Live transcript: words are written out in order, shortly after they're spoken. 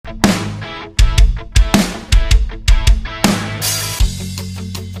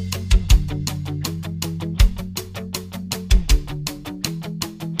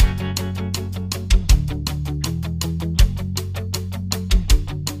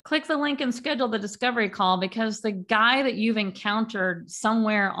click the link and schedule the discovery call, because the guy that you've encountered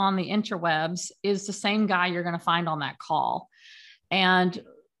somewhere on the interwebs is the same guy you're going to find on that call. And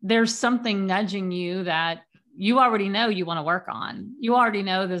there's something nudging you that you already know you want to work on. You already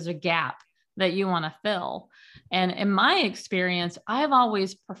know there's a gap that you want to fill. And in my experience, I've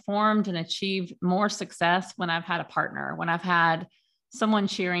always performed and achieved more success when I've had a partner, when I've had someone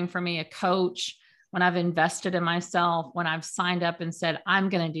cheering for me, a coach, when I've invested in myself, when I've signed up and said, I'm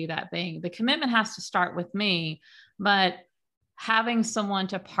going to do that thing. The commitment has to start with me, but having someone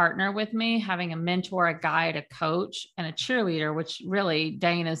to partner with me, having a mentor, a guide, a coach, and a cheerleader, which really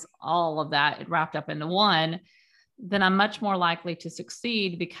Dane is all of that wrapped up into one, then I'm much more likely to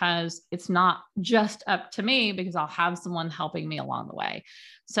succeed, because it's not just up to me, because I'll have someone helping me along the way.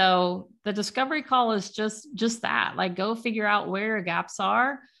 So the discovery call is just that, like, go figure out where your gaps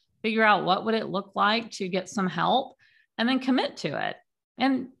are, figure out what would it look like to get some help, and then commit to it.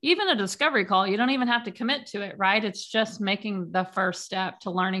 And even a discovery call, you don't even have to commit to it, right? It's just making the first step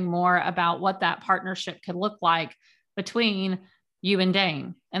to learning more about what that partnership could look like between you and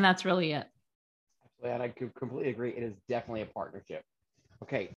Dane. And that's really it. And I completely agree. It is definitely a partnership.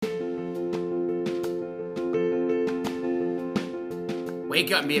 Okay.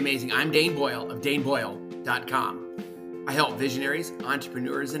 Wake up and be amazing. I'm Dane Boyle of DaneBoyle.com. I help visionaries,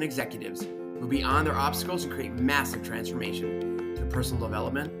 entrepreneurs, and executives move beyond their obstacles and create massive transformation through personal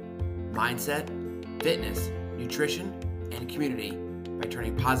development, mindset, fitness, nutrition, and community by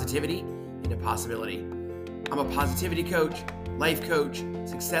turning positivity into possibility. I'm a positivity coach, life coach,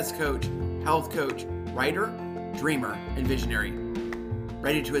 success coach, health coach, writer, dreamer, and visionary.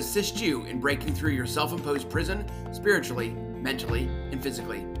 Ready to assist you in breaking through your self-imposed prison spiritually, mentally, and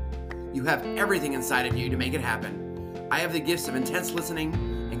physically. You have everything inside of you to make it happen. I have the gifts of intense listening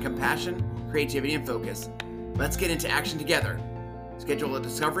and compassion, creativity, and focus. Let's get into action together. Schedule a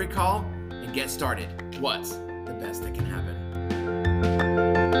discovery call and get started. What's the best that can happen?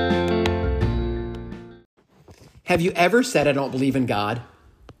 Have you ever said, I don't believe in God?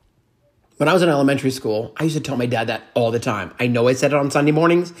 When I was in elementary school, I used to tell my dad that all the time. I know I said it on Sunday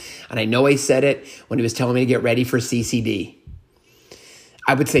mornings, and I know I said it when he was telling me to get ready for CCD.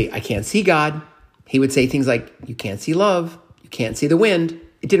 I would say, I can't see God. He would say things like, you can't see love. You can't see the wind.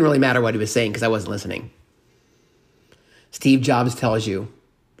 It didn't really matter what he was saying because I wasn't listening. Steve Jobs tells you,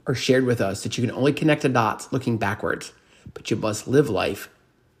 or shared with us, that you can only connect the dots looking backwards, but you must live life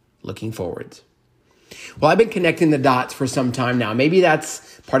looking forwards. Well, I've been connecting the dots for some time now. Maybe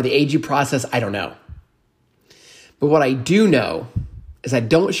that's part of the aging process. I don't know. But what I do know is I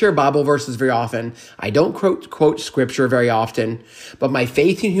don't share Bible verses very often. I don't quote scripture very often. But my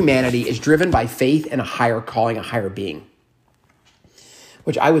faith in humanity is driven by faith in a higher calling, a higher being,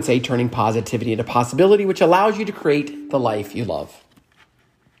 which I would say turning positivity into possibility, which allows you to create the life you love.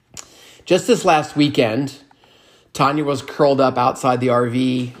 Just this last weekend, Tanya was curled up outside the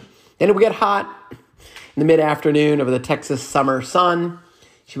RV. Then it would get hot in the mid-afternoon over the Texas summer sun.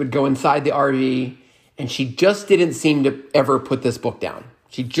 She would go inside the RV, and she just didn't seem to ever put this book down.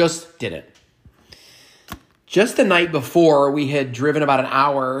 She just didn't. Just the night before, we had driven about an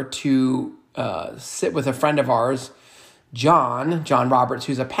hour to sit with a friend of ours, John Roberts,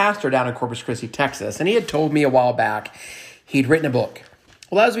 who's a pastor down in Corpus Christi, Texas. And he had told me a while back he'd written a book.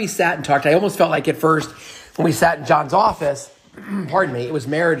 Well, as we sat and talked, I almost felt like at first when we sat in John's office, pardon me, it was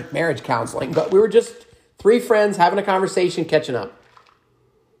marriage counseling, but we were just three friends having a conversation, catching up.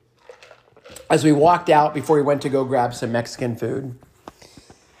 As we walked out before we went to go grab some Mexican food,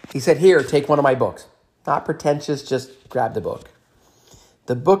 he said, here, take one of my books. Not pretentious, just grab the book.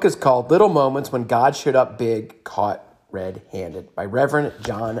 The book is called Little Moments When God Showed Up Big, Caught Red-Handed by Reverend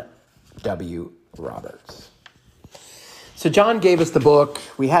John W. Roberts. So John gave us the book.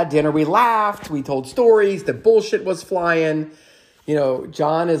 We had dinner. We laughed. We told stories. The bullshit was flying. You know,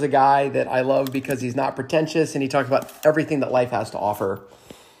 John is a guy that I love because he's not pretentious and he talks about everything that life has to offer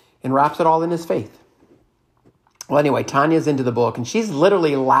and wraps it all in his faith. Well, anyway, Tanya's into the book and she's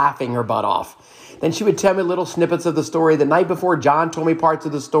literally laughing her butt off. Then she would tell me little snippets of the story. The night before, John told me parts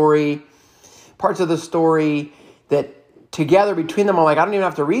of the story that together between them, I'm like, I don't even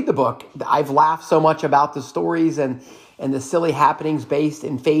have to read the book. I've laughed so much about the stories and the silly happenings based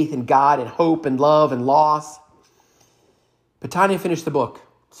in faith and God and hope and love and loss. But Tanya finished the book.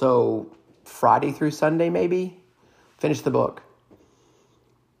 So Friday through Sunday, maybe, finished the book.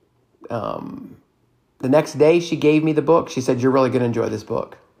 The next day she gave me the book. She said, you're really going to enjoy this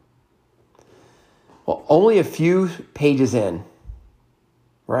book. Well, only a few pages in,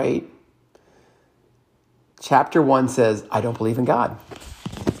 right? Chapter 1 says, I don't believe in God.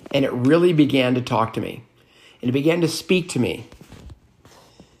 And it really began to talk to me. And it began to speak to me.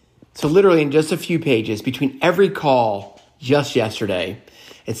 So literally in just a few pages, between every call just yesterday,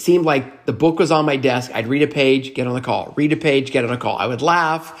 it seemed like the book was on my desk. I'd read a page, get on the call, read a page, get on a call. I would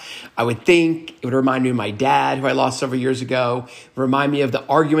laugh. I would think. It would remind me of my dad, who I lost several years ago. It would remind me of the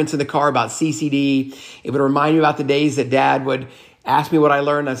arguments in the car about CCD. It would remind me about the days that dad would ask me what I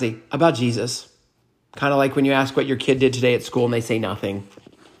learned. I'd say, about Jesus. Kind of like when you ask what your kid did today at school and they say nothing.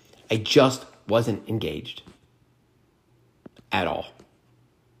 I just wasn't engaged at all.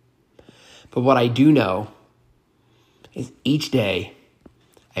 But what I do know is each day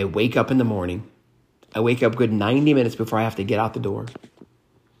I wake up in the morning. I wake up good 90 minutes before I have to get out the door.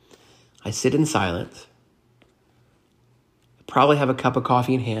 I sit in silence. I probably have a cup of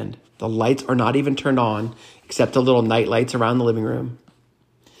coffee in hand. The lights are not even turned on except the little night lights around the living room.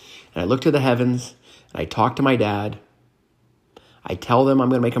 And I look to the heavens and I talk to my dad. I tell them I'm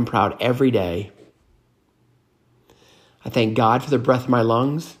going to make him proud every day. I thank God for the breath in my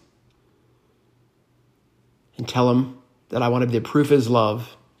lungs and tell him that I want to be the proof of his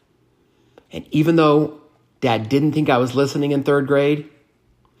love. And even though Dad didn't think I was listening in third grade,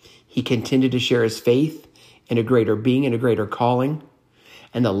 he continued to share his faith in a greater being and a greater calling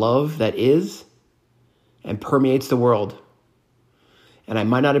and the love that is and permeates the world. And I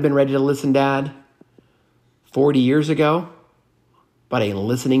might not have been ready to listen, Dad, 40 years ago, but I am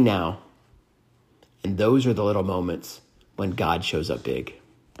listening now. And those are the little moments when God shows up big.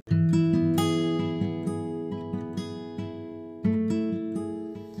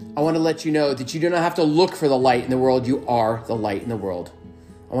 I want to let you know that you do not have to look for the light in the world. You are the light in the world.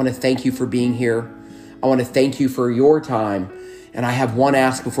 I want to thank you for being here. I want to thank you for your time. And I have one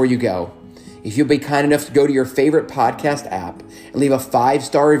ask before you go. If you'll be kind enough to go to your favorite podcast app and leave a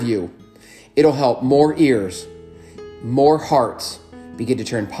 5-star review, it'll help more ears, more hearts begin to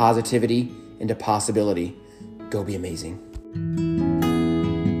turn positivity into possibility. Go be amazing.